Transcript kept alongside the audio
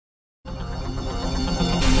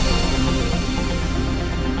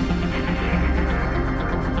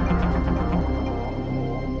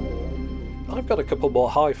got a couple more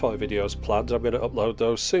hi-fi videos planned. I'm going to upload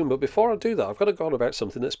those soon, but before I do that, I've got to go on about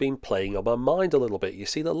something that's been playing on my mind a little bit. You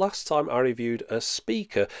see, the last time I reviewed a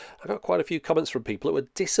speaker, I got quite a few comments from people that were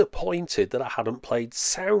disappointed that I hadn't played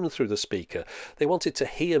sound through the speaker. They wanted to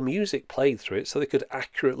hear music played through it so they could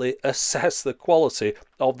accurately assess the quality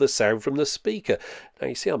of the sound from the speaker. Now,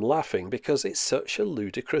 you see, I'm laughing because it's such a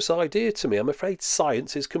ludicrous idea to me. I'm afraid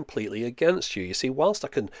science is completely against you. You see, whilst I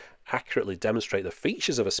can accurately demonstrate the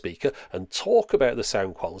features of a speaker and talk about the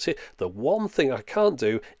sound quality, the one thing I can't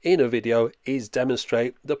do in a video is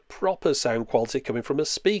demonstrate the proper sound quality coming from a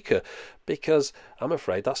speaker, because I'm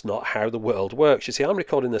afraid that's not how the world works. You see, I'm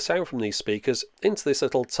recording the sound from these speakers into this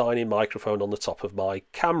little tiny microphone on the top of my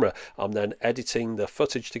camera. I'm then editing the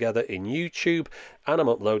footage together in YouTube and I'm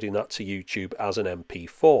uploading that to YouTube as an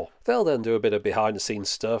MP4. They'll then do a bit of behind the scenes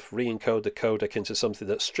stuff, re-encode the codec into something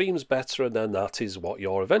that streams better, and then that is what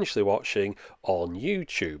you're eventually watching on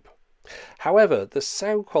YouTube. However, the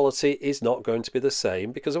sound quality is not going to be the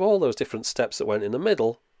same because of all those different steps that went in the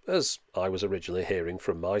middle, as I was originally hearing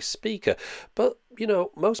from my speaker. But, you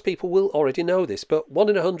know, most people will already know this, but 1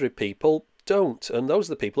 in 100 people don't, and those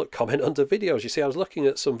are the people that comment under videos. You see, I was looking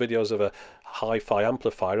at some videos of a HiFi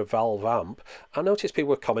amplifier, a valve amp. I noticed people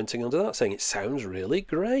were commenting under that saying it sounds really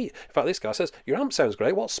great. In fact, this guy says, your amp sounds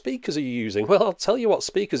great, what speakers are you using? Well, I'll tell you what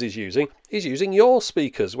speakers he's using. He's using your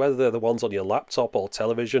speakers, whether they're the ones on your laptop or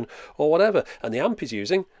television or whatever. And the amp he's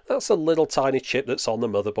using, that's a little tiny chip that's on the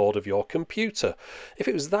motherboard of your computer. If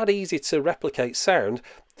it was that easy to replicate sound,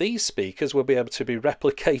 these speakers will be able to be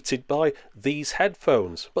replicated by these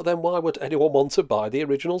headphones. But then why would anyone want to buy the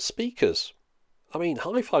original speakers? I mean,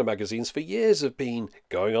 hi-fi magazines for years have been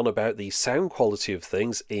going on about the sound quality of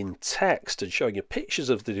things in text and showing you pictures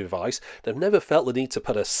of the device. They've never felt the need to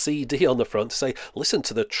put a CD on the front to say, listen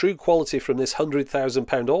to the true quality from this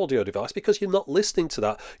 £100,000 audio device, because you're not listening to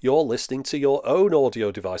that. You're listening to your own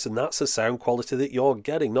audio device, and that's the sound quality that you're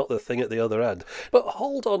getting, not the thing at the other end. But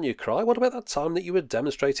hold on, you cry. What about that time that you were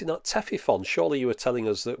demonstrating that Techmoan? Surely you were telling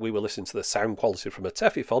us that we were listening to the sound quality from a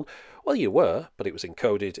Techmoan. Well, you were, but it was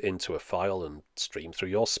encoded into a file and stream through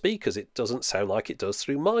your speakers. It doesn't sound like it does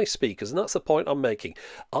through my speakers, and that's the point I'm making.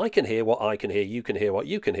 I can hear what I can hear, you can hear what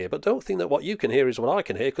you can hear, but don't think that what you can hear is what I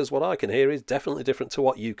can hear, because what I can hear is definitely different to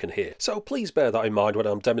what you can hear. So please bear that in mind when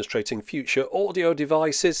I'm demonstrating future audio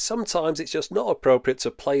devices. Sometimes it's just not appropriate to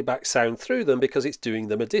play back sound through them because it's doing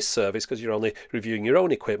them a disservice, because you're only reviewing your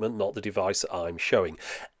own equipment, not the device that I'm showing.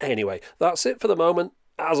 Anyway, that's it for the moment.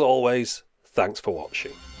 As always, thanks for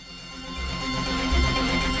watching.